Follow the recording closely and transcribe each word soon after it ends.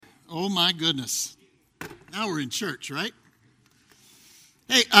Oh my goodness. Now we're in church, right?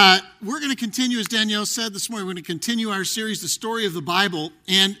 Hey, we're going to continue, as Danielle said this morning, we're going to continue our series, The Story of the Bible.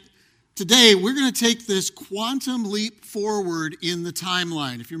 And today we're going to take this quantum leap forward in the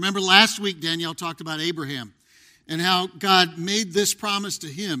timeline. If you remember last week, Danielle talked about Abraham and how God made this promise to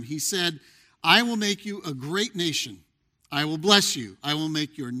him. He said, I will make you a great nation. I will bless you. I will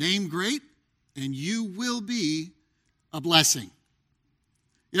make your name great, and you will be a blessing.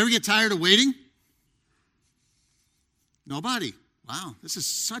 You ever get tired of waiting? Nobody. Wow, this is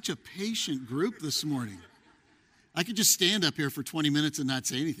such a patient group this morning. I could just stand up here for 20 minutes and not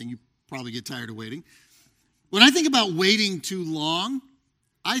say anything. You probably get tired of waiting. When I think about waiting too long,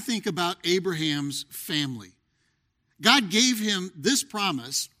 I think about Abraham's family. God gave him this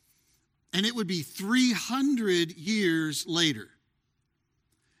promise, and it would be 300 years later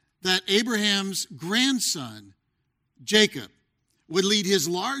that Abraham's grandson, Jacob, would lead his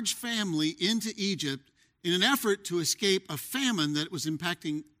large family into Egypt in an effort to escape a famine that was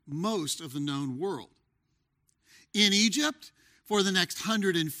impacting most of the known world. In Egypt, for the next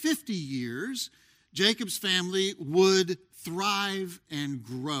 150 years, Jacob's family would thrive and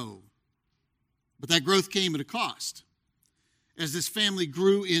grow. But that growth came at a cost. As this family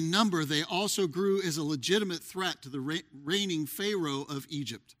grew in number, they also grew as a legitimate threat to the reigning Pharaoh of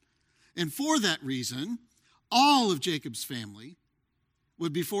Egypt. And for that reason, all of Jacob's family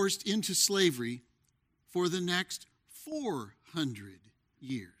would be forced into slavery for the next 400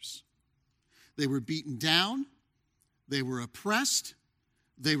 years. They were beaten down, they were oppressed,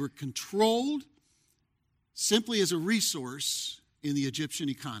 they were controlled simply as a resource in the Egyptian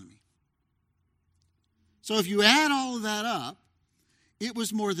economy. So if you add all of that up, it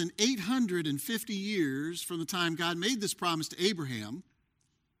was more than 850 years from the time God made this promise to Abraham,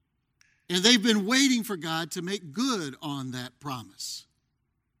 and they've been waiting for God to make good on that promise.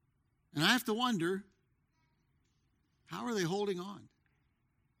 And I have to wonder, how are they holding on?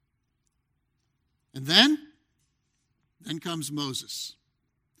 And then comes Moses.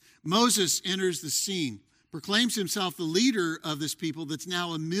 Moses enters the scene, proclaims himself the leader of this people that's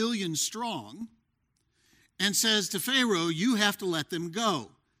now 1 million strong, and says to Pharaoh, you have to let them go.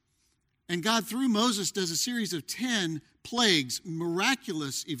 And God, through Moses, does a series of 10 plagues,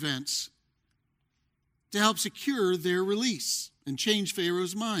 miraculous events, to help secure their release and change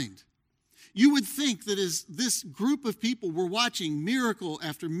Pharaoh's mind. You would think that as this group of people were watching miracle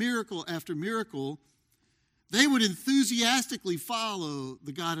after miracle after miracle, they would enthusiastically follow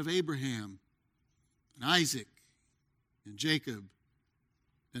the God of Abraham and Isaac and Jacob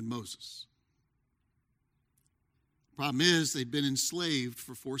and Moses. The problem is they'd been enslaved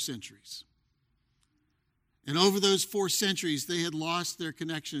for 4 centuries. And over those 4 centuries, they had lost their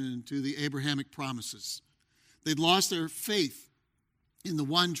connection to the Abrahamic promises. They'd lost their faith in the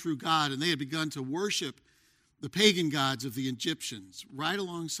one true God, and they had begun to worship the pagan gods of the Egyptians right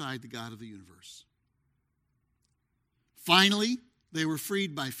alongside the God of the universe. Finally, they were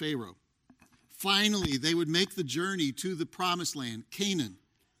freed by Pharaoh. Finally, they would make the journey to the promised land, Canaan.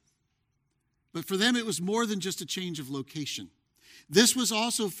 But for them, it was more than just a change of location. This was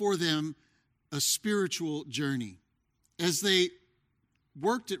also for them a spiritual journey as they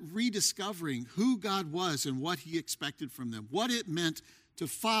worked at rediscovering who God was and what he expected from them, what it meant to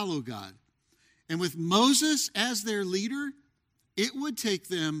follow God. And with Moses as their leader, it would take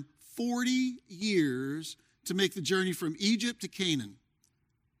them 40 years to make the journey from Egypt to Canaan,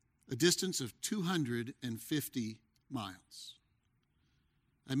 a distance of 250 miles.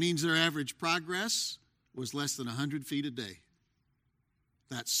 That means their average progress was less than 100 feet a day.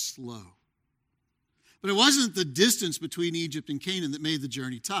 That's slow. But it wasn't the distance between Egypt and Canaan that made the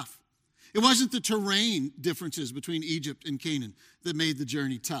journey tough. It wasn't the terrain differences between Egypt and Canaan that made the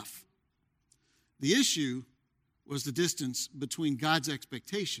journey tough. The issue was the distance between God's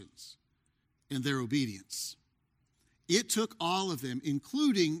expectations and their obedience. It took all of them,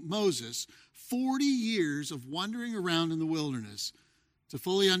 including Moses, 40 years of wandering around in the wilderness to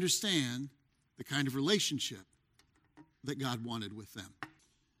fully understand the kind of relationship that God wanted with them.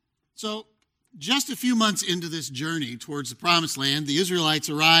 So, just a few months into this journey towards the promised land, the Israelites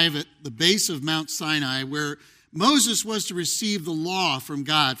arrive at the base of Mount Sinai, where Moses was to receive the law from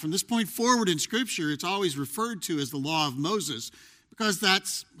God. From this point forward in Scripture, it's always referred to as the law of Moses, because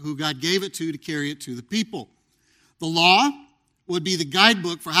that's who God gave it to carry it to the people. The law would be the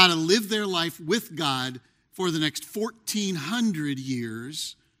guidebook for how to live their life with God for the next 1,400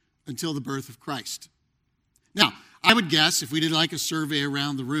 years until the birth of Christ. Now, I would guess if we did like a survey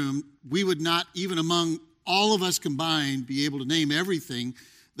around the room, we would not, even among all of us combined, be able to name everything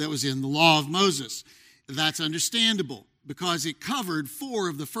that was in the law of Moses. That's understandable. because it covered 4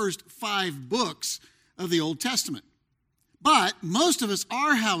 of the first 5 books of the Old Testament. But most of us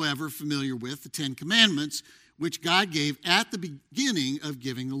are, however, familiar with the 10 Commandments, which God gave at the beginning of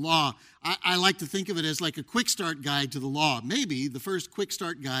giving the law. I like to think of it as like a quick start guide to the law, maybe the first quick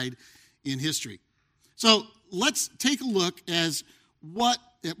start guide in history. So let's take a look at what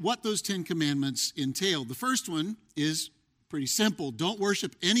those 10 Commandments entail. The first one is pretty simple. Don't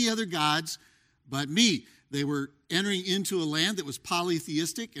worship any other gods but me. They were entering into a land that was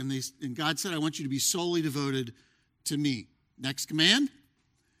polytheistic, and God said, I want you to be solely devoted to me. Next command,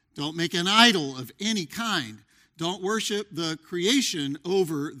 don't make an idol of any kind. Don't worship the creation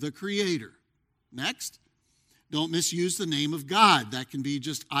over the Creator. Next, don't misuse the name of God. That can be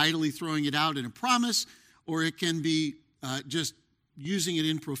just idly throwing it out in a promise, or it can be just using it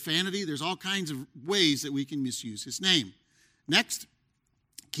in profanity. There's all kinds of ways that we can misuse His name. Next,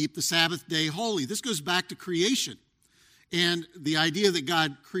 keep the Sabbath day holy. This goes back to creation and the idea that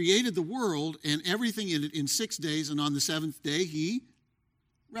God created the world and everything in it in 6 days, and on the 7th day He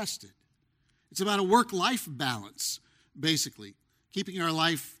rested. It's about a work-life balance, basically, keeping our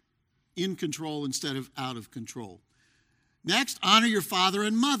life in control instead of out of control. Next, honor your father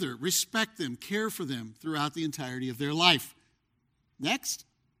and mother. Respect them, care for them throughout the entirety of their life. Next,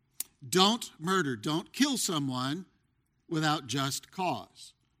 don't murder. Don't kill someone without just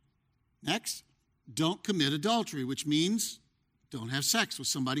cause. Next, don't commit adultery, which means don't have sex with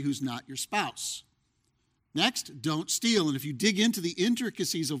somebody who's not your spouse. Next, don't steal. And if you dig into the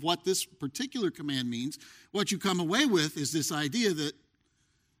intricacies of what this particular command means, what you come away with is this idea that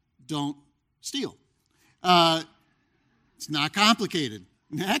don't steal. It's not complicated.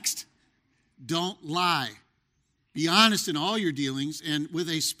 Next, don't lie. Be honest in all your dealings, and with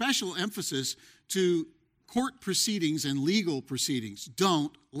a special emphasis to court proceedings and legal proceedings.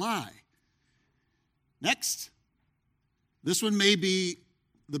 Don't lie. Next, this one may be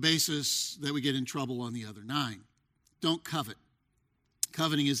the basis that we get in trouble on the other 9. Don't covet.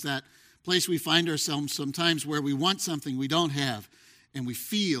 Coveting is that place we find ourselves sometimes where we want something we don't have and we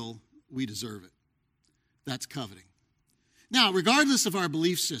feel we deserve it. That's coveting. Now, regardless of our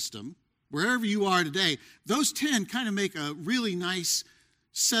belief system, wherever you are today, those 10 kind of make a really nice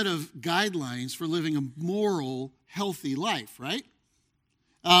set of guidelines for living a moral, healthy life, right?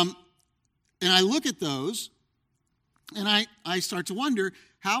 And I look at those, and I start to wonder,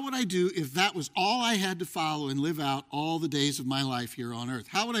 how would I do if that was all I had to follow and live out all the days of my life here on earth?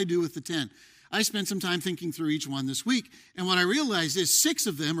 How would I do with the 10? I spent some time thinking through each one this week, and what I realized is 6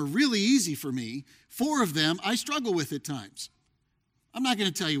 of them are really easy for me. 4 of them I struggle with at times. I'm not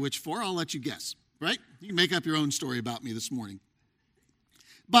going to tell you which 4. I'll let you guess, right? You can make up your own story about me this morning.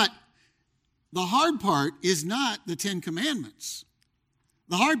 But the hard part is not the 10 Commandments.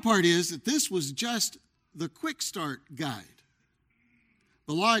 The hard part is that this was just the quick start guide.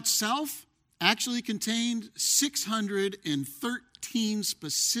 The law itself actually contained 613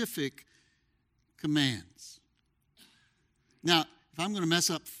 specific commands. Now, if I'm going to mess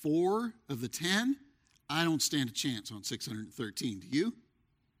up 4 of the 10, I don't stand a chance on 613. Do you?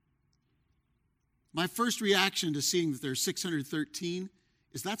 My first reaction to seeing that there's 613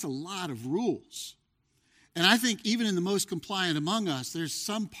 is that's a lot of rules. And I think even in the most compliant among us, there's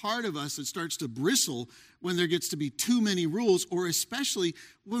some part of us that starts to bristle when there gets to be too many rules, or especially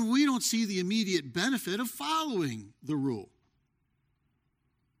when we don't see the immediate benefit of following the rule.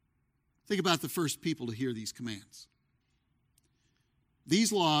 Think about the first people to hear these commands.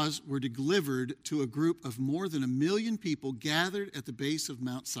 These laws were delivered to a group of more than 1 million people gathered at the base of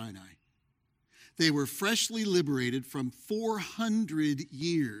Mount Sinai. They were freshly liberated from 400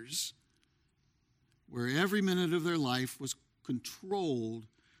 years where every minute of their life was controlled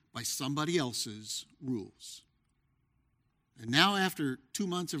by somebody else's rules. And now, after 2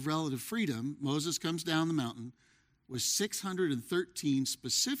 months of relative freedom, Moses comes down the mountain with 613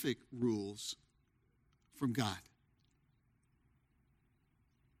 specific rules from God.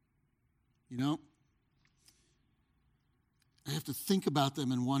 You know, I have to think about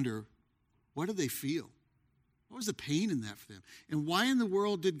them and wonder, what do they feel? What was the pain in that for them? And why in the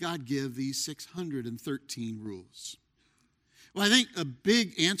world did God give these 613 rules? Well, I think a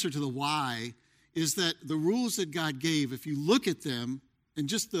big answer to the why is that the rules that God gave, if you look at them and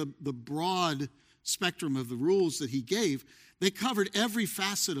just the broad spectrum of the rules that He gave, they covered every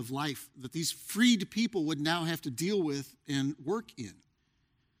facet of life that these freed people would now have to deal with and work in.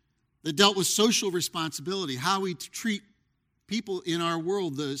 They dealt with social responsibility, how we treat people in our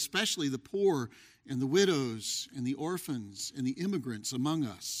world, especially the poor and the widows and the orphans and the immigrants among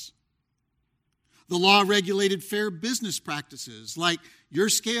us. The law regulated fair business practices, like your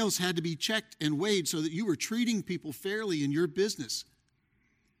scales had to be checked and weighed so that you were treating people fairly in your business.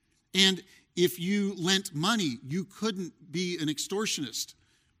 And if you lent money, you couldn't be an extortionist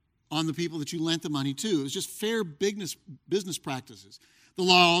on the people that you lent the money to. It was just fair business practices. The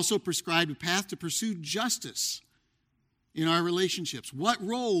law also prescribed a path to pursue justice in our relationships. What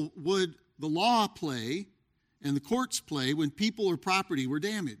role would the law play and the courts play when people or property were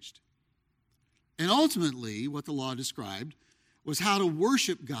damaged? And ultimately, what the law described was how to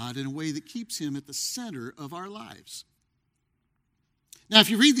worship God in a way that keeps him at the center of our lives. Now, if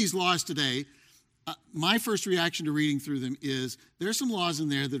you read these laws today, my first reaction to reading through them is there's some laws in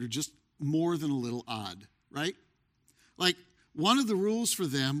there that are just more than a little odd, right? Like, one of the rules for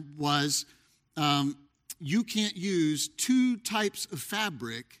them was you can't use two types of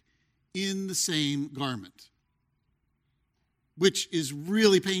fabric in the same garment, which is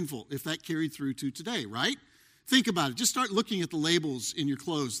really painful if that carried through to today, right? Think about it. Just start looking at the labels in your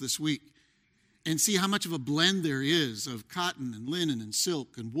clothes this week and see how much of a blend there is of cotton and linen and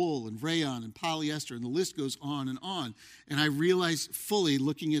silk and wool and rayon and polyester, and the list goes on and on. And I realize fully,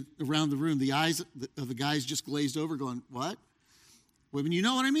 looking at around the room, the eyes of the guys just glazed over going, what? Women, you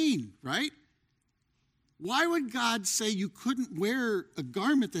know what I mean, right? Why would God say you couldn't wear a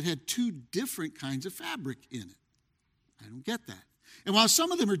garment that had two different kinds of fabric in it? I don't get that. And while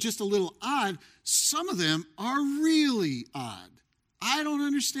some of them are just a little odd, some of them are really odd. I don't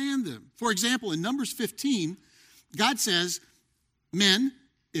understand them. For example, in Numbers 15, God says, men,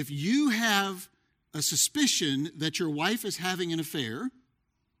 if you have a suspicion that your wife is having an affair,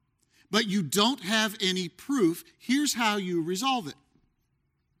 but you don't have any proof, here's how you resolve it.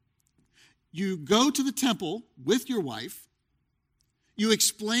 You go to the temple with your wife, you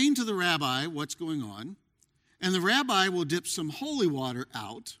explain to the rabbi what's going on, and the rabbi will dip some holy water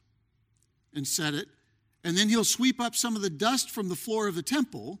out and set it, and then he'll sweep up some of the dust from the floor of the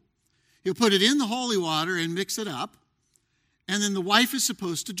temple. He'll put it in the holy water and mix it up, and then the wife is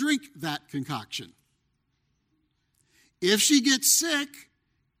supposed to drink that concoction. If she gets sick,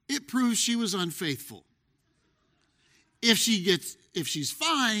 it proves she was unfaithful. If she's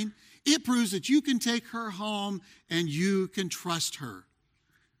fine, it proves that you can take her home and you can trust her.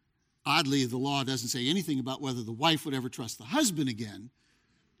 Oddly, the law doesn't say anything about whether the wife would ever trust the husband again.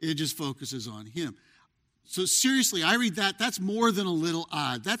 It just focuses on him. So seriously, I read that. That's more than a little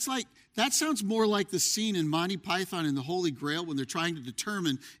odd. That sounds more like the scene in Monty Python and the Holy Grail when they're trying to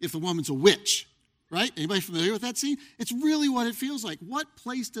determine if the woman's a witch, right? Anybody familiar with that scene? It's really what it feels like. What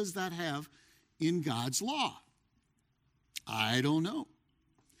place does that have in God's law? I don't know.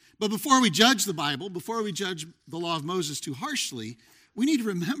 But before we judge the Bible, before we judge the law of Moses too harshly, we need to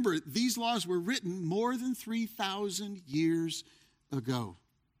remember these laws were written more than 3,000 years ago.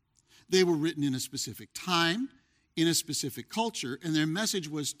 They were written in a specific time, in a specific culture, and their message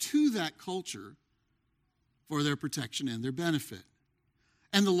was to that culture for their protection and their benefit.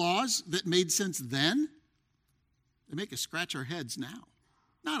 And the laws that made sense then, they make us scratch our heads now.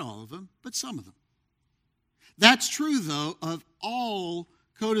 Not all of them, but some of them. That's true, though, of all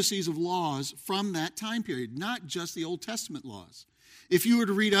codices of laws from that time period, not just the Old Testament laws. If you were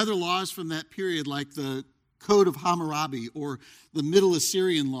to read other laws from that period, like the Code of Hammurabi or the Middle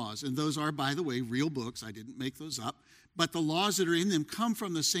Assyrian laws, and those are, by the way, real books, I didn't make those up, but the laws that are in them come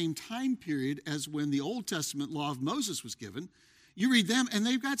from the same time period as when the Old Testament law of Moses was given. You read them, and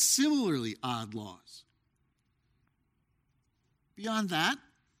they've got similarly odd laws. Beyond that,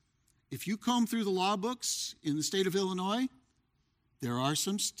 if you comb through the law books in the state of Illinois, there are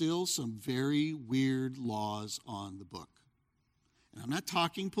still some very weird laws on the book. And I'm not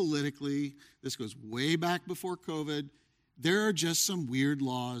talking politically. This goes way back before COVID. There are just some weird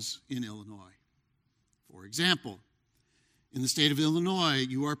laws in Illinois. For example, in the state of Illinois,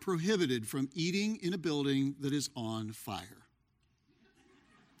 you are prohibited from eating in a building that is on fire,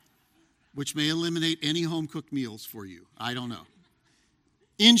 which may eliminate any home-cooked meals for you. I don't know.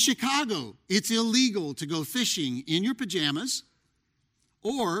 In Chicago, it's illegal to go fishing in your pajamas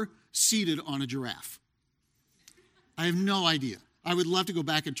or seated on a giraffe. I have no idea. I would love to go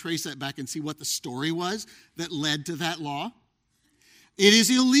back and trace that back and see what the story was that led to that law. It is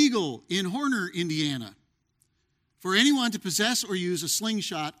illegal in Horner, Indiana, for anyone to possess or use a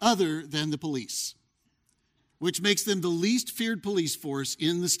slingshot other than the police, which makes them the least feared police force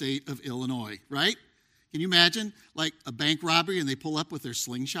in the state of Illinois, right? Can you imagine, like a bank robbery and they pull up with their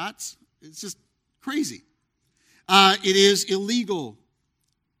slingshots? It's just crazy. It is illegal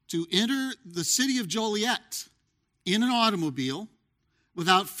to enter the city of Joliet in an automobile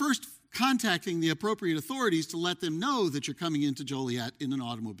without first contacting the appropriate authorities to let them know that you're coming into Joliet in an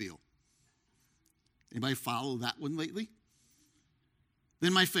automobile. Anybody follow that one lately?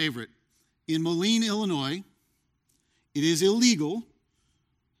 Then my favorite. In Moline, Illinois, it is illegal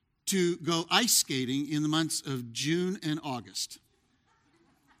to go ice skating in the months of June and August,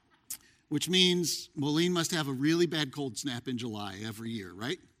 which means Moline must have a really bad cold snap in July every year,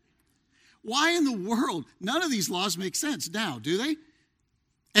 right? Why in the world? None of these laws make sense now, do they?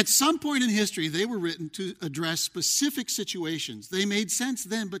 At some point in history, they were written to address specific situations. They made sense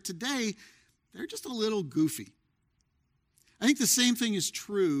then, but today, they're just a little goofy. I think the same thing is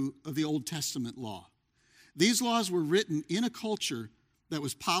true of the Old Testament law. These laws were written in a culture that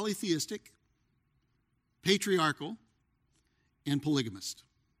was polytheistic, patriarchal, and polygamist.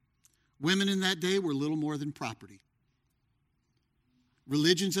 Women in that day were little more than property.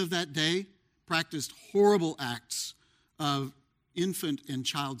 Religions of that day practiced horrible acts of infant and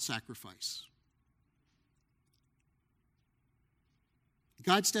child sacrifice.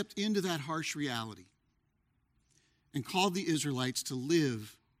 God stepped into that harsh reality and called the Israelites to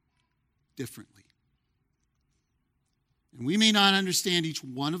live differently. And we may not understand each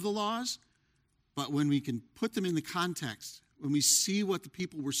one of the laws, but when we can put them in the context, when we see what the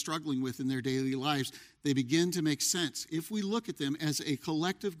people were struggling with in their daily lives, they begin to make sense. If we look at them as a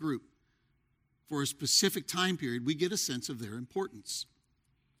collective group for a specific time period, we get a sense of their importance.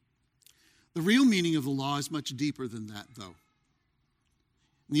 The real meaning of the law is much deeper than that, though.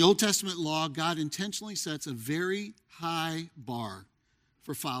 In the Old Testament law, God intentionally sets a very high bar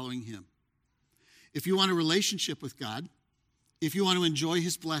for following him. If you want a relationship with God, if you want to enjoy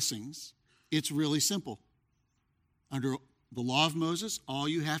his blessings, it's really simple. Under the law of Moses, all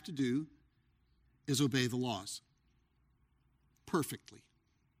you have to do is obey the laws perfectly.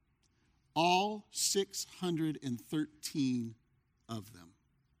 All 613 of them.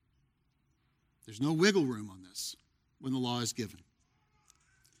 There's no wiggle room on this when the law is given.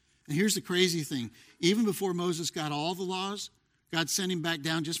 And here's the crazy thing. Even before Moses got all the laws, God sent him back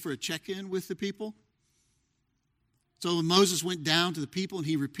down just for a check-in with the people. So when Moses went down to the people and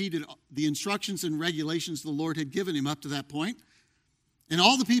he repeated the instructions and regulations the Lord had given him up to that point, and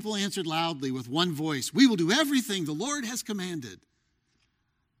all the people answered loudly with one voice, "We will do everything the Lord has commanded."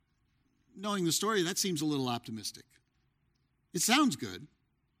 Knowing the story, that seems a little optimistic. It sounds good.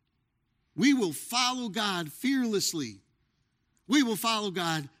 We will follow God fearlessly. We will follow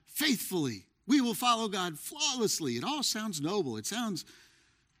God faithfully. We will follow God flawlessly. It all sounds noble. It sounds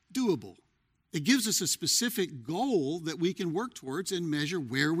doable. It gives us a specific goal that we can work towards and measure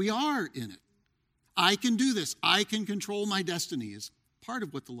where we are in it. I can do this. I can control my destiny is part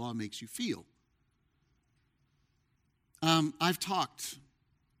of what the law makes you feel. I've talked.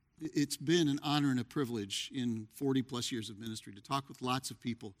 It's been an honor and a privilege in 40 plus years of ministry to talk with lots of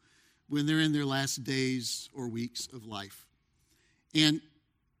people when they're in their last days or weeks of life. And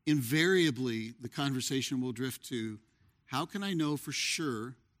invariably, the conversation will drift to, how can I know for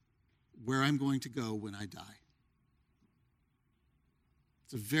sure where I'm going to go when I die?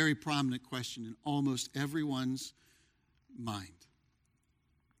 It's a very prominent question in almost everyone's mind.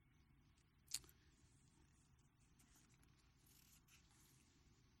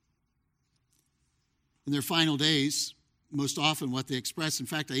 In their final days, most often what they express, in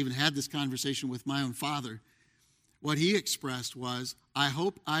fact, I even had this conversation with my own father, what he expressed was, I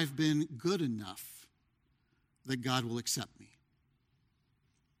hope I've been good enough that God will accept me.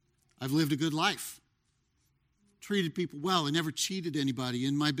 I've lived a good life, treated people well, I never cheated anybody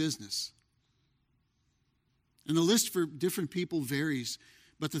in my business. And the list for different people varies,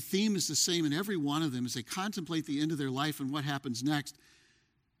 but the theme is the same in every one of them as they contemplate the end of their life and what happens next.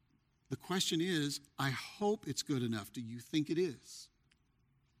 The question is, I hope it's good enough. Do you think it is?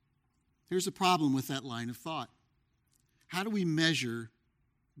 Here's a problem with that line of thought. How do we measure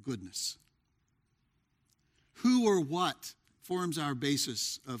goodness? Who or what forms our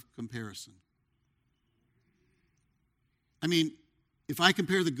basis of comparison? I mean, if I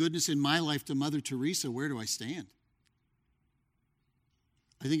compare the goodness in my life to Mother Teresa, where do I stand?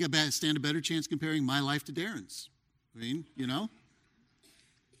 I think I stand a better chance comparing my life to Darren's. I mean, you know?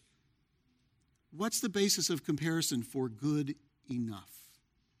 What's the basis of comparison for good enough?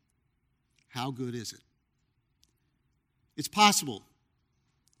 How good is it? It's possible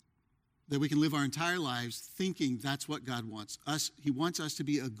that we can live our entire lives thinking that's what God wants us. He wants us to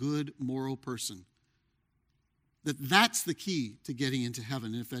be a good moral person. That's the key to getting into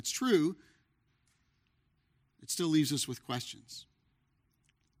heaven. And if that's true, it still leaves us with questions.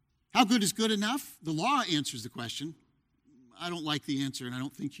 How good is good enough? The law answers the question. I don't like the answer, and I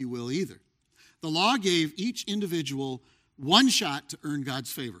don't think you will either. The law gave each individual one shot to earn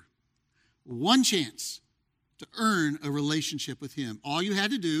God's favor, one chance to earn a relationship with him. All you had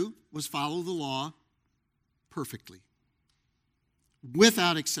to do was follow the law perfectly,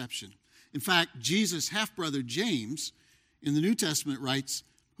 without exception. In fact, Jesus' half-brother James in the New Testament writes,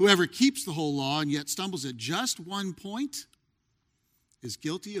 "Whoever keeps the whole law and yet stumbles at just one point is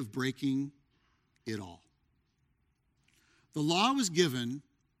guilty of breaking it all." The law was given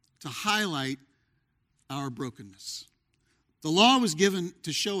to highlight our brokenness. The law was given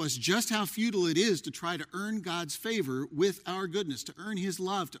to show us just how futile it is to try to earn God's favor with our goodness, to earn his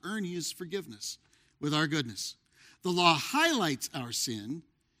love, to earn his forgiveness with our goodness. The law highlights our sin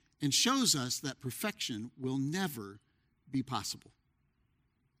and shows us that perfection will never be possible.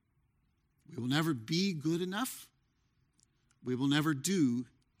 We will never be good enough. We will never do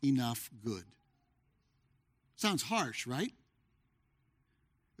enough good. Sounds harsh, right?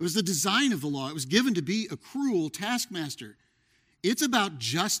 It was the design of the law. It was given to be a cruel taskmaster. It's about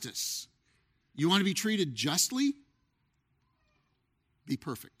justice. You want to be treated justly? Be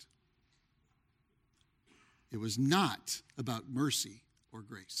perfect. It was not about mercy or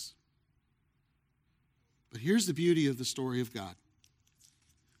grace. But here's the beauty of the story of God.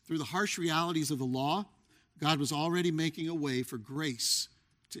 Through the harsh realities of the law, God was already making a way for grace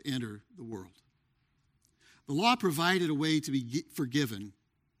to enter the world. The law provided a way to be forgiven,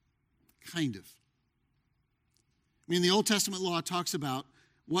 kind of. I mean, the Old Testament law talks about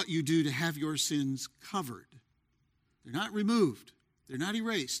what you do to have your sins covered. They're not removed. They're not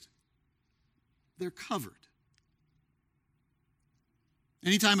erased. They're covered.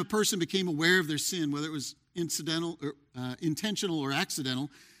 Anytime a person became aware of their sin, whether it was intentional or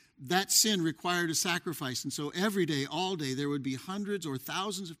accidental, that sin required a sacrifice. And so every day, all day, there would be hundreds or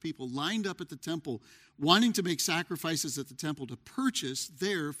thousands of people lined up at the temple wanting to make sacrifices at the temple to purchase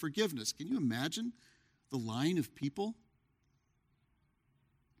their forgiveness. Can you imagine the line of people?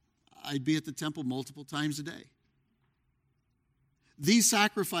 I'd be at the temple multiple times a day. These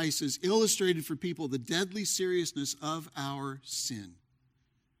sacrifices illustrated for people the deadly seriousness of our sin.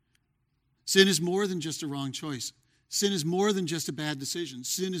 Sin is more than just a wrong choice. Sin is more than just a bad decision.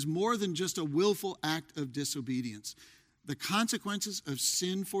 Sin is more than just a willful act of disobedience. The consequences of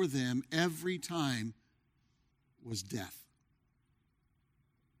sin for them every time was death.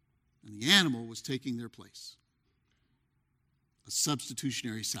 And the animal was taking their place. A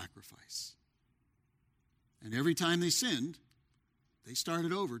substitutionary sacrifice. And every time they sinned, they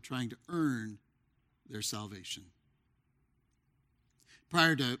started over trying to earn their salvation.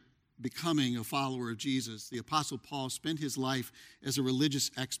 Prior to becoming a follower of Jesus, the Apostle Paul spent his life as a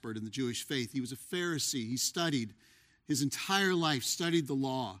religious expert in the Jewish faith. He was a Pharisee. He studied his entire life, studied the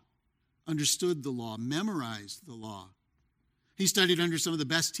law, understood the law, memorized the law. He studied under some of the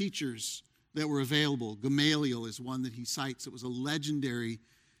best teachers that were available. Gamaliel is one that he cites. It was a legendary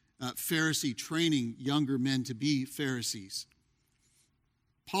Pharisee training younger men to be Pharisees.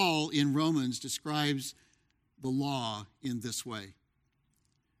 Paul in Romans describes the law in this way.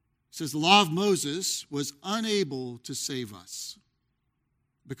 It says, the law of Moses was unable to save us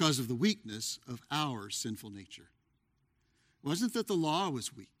because of the weakness of our sinful nature. It wasn't that the law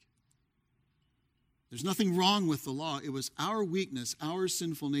was weak. There's nothing wrong with the law. It was our weakness, our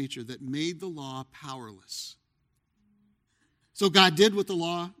sinful nature that made the law powerless. So God did what the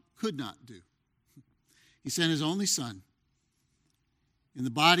law could not do. He sent his only Son in a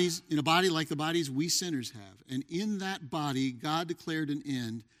body like the bodies we sinners have. And in that body, God declared an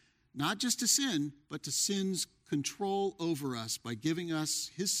end, not just to sin, but to sin's control over us by giving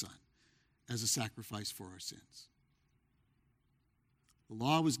us his Son as a sacrifice for our sins. The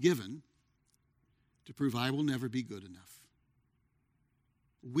law was given to prove I will never be good enough.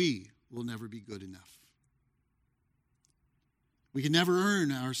 We will never be good enough. We can never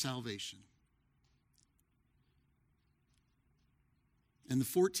earn our salvation. In the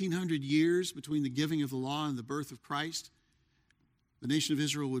 1400 years between the giving of the law and the birth of Christ, the nation of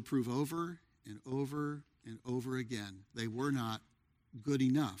Israel would prove over and over and over again they were not good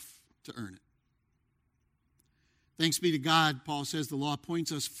enough to earn it. Thanks be to God, Paul says, the law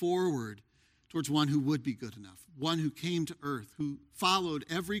points us forward towards one who would be good enough, one who came to earth, who followed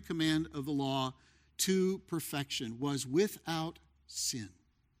every command of the law to perfection, was without sin.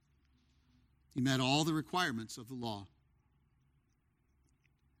 He met all the requirements of the law.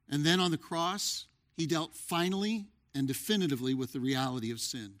 And then on the cross, he dealt finally and definitively with the reality of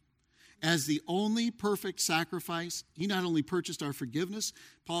sin. As the only perfect sacrifice, he not only purchased our forgiveness,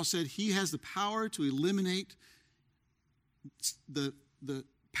 Paul said he has the power to eliminate the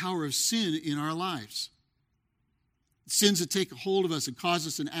power of sin in our lives. Sins that take a hold of us and cause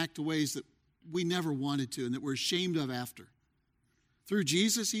us to act in ways that we never wanted to and that we're ashamed of after. Through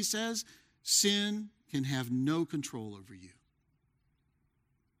Jesus, he says, sin can have no control over you.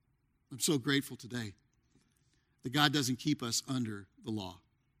 I'm so grateful today that God doesn't keep us under the law.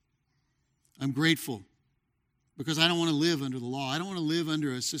 I'm grateful because I don't want to live under the law. I don't want to live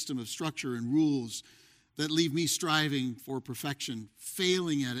under a system of structure and rules that leave me striving for perfection,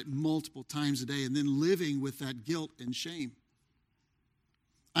 failing at it multiple times a day, and then living with that guilt and shame.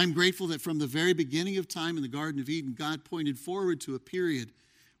 I'm grateful that from the very beginning of time in the Garden of Eden, God pointed forward to a period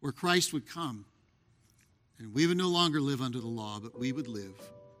where Christ would come, and we would no longer live under the law, but we would live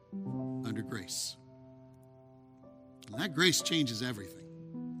under grace. And that grace changes everything.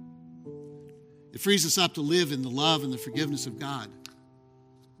 It frees us up to live in the love and the forgiveness of God.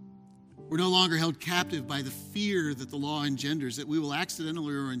 We're no longer held captive by the fear that the law engenders, that we will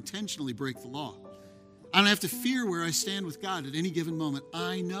accidentally or intentionally break the law. I don't have to fear where I stand with God at any given moment.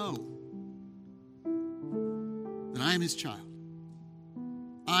 I know that I am his child.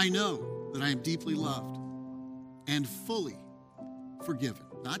 I know that I am deeply loved and fully forgiven.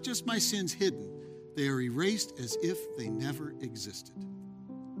 Not just my sins hidden, they are erased as if they never existed.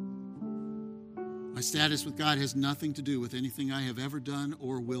 My status with God has nothing to do with anything I have ever done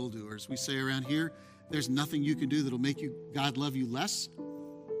or will do. Or as we say around here, there's nothing you can do that'll make God love you less.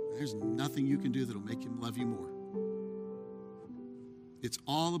 There's nothing you can do that'll make him love you more. It's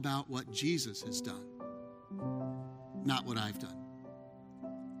all about what Jesus has done, not what I've done.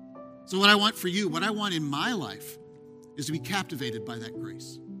 So what I want for you, what I want in my life, is to be captivated by that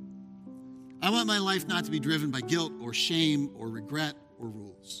grace. I want my life not to be driven by guilt or shame or regret or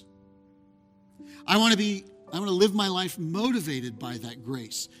rules. I want to live my life motivated by that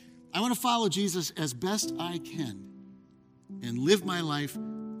grace. I want to follow Jesus as best I can and live my life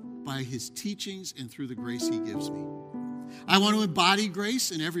by his teachings and through the grace he gives me. I want to embody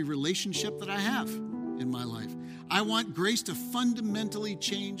grace in every relationship that I have in my life. I want grace to fundamentally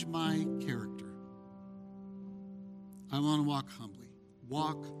change my character. I want to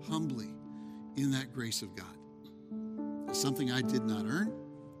walk humbly in that grace of God. It's something I did not earn,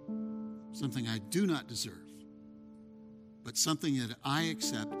 something I do not deserve, but something that I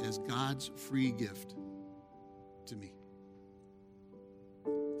accept as God's free gift to me.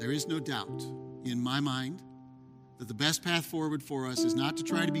 There is no doubt in my mind that the best path forward for us is not to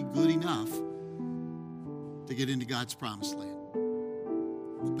try to be good enough to get into God's promised land.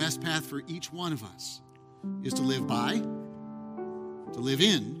 The best path for each one of us is to live by, to live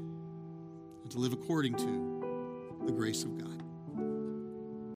in, and to live according to the grace of God.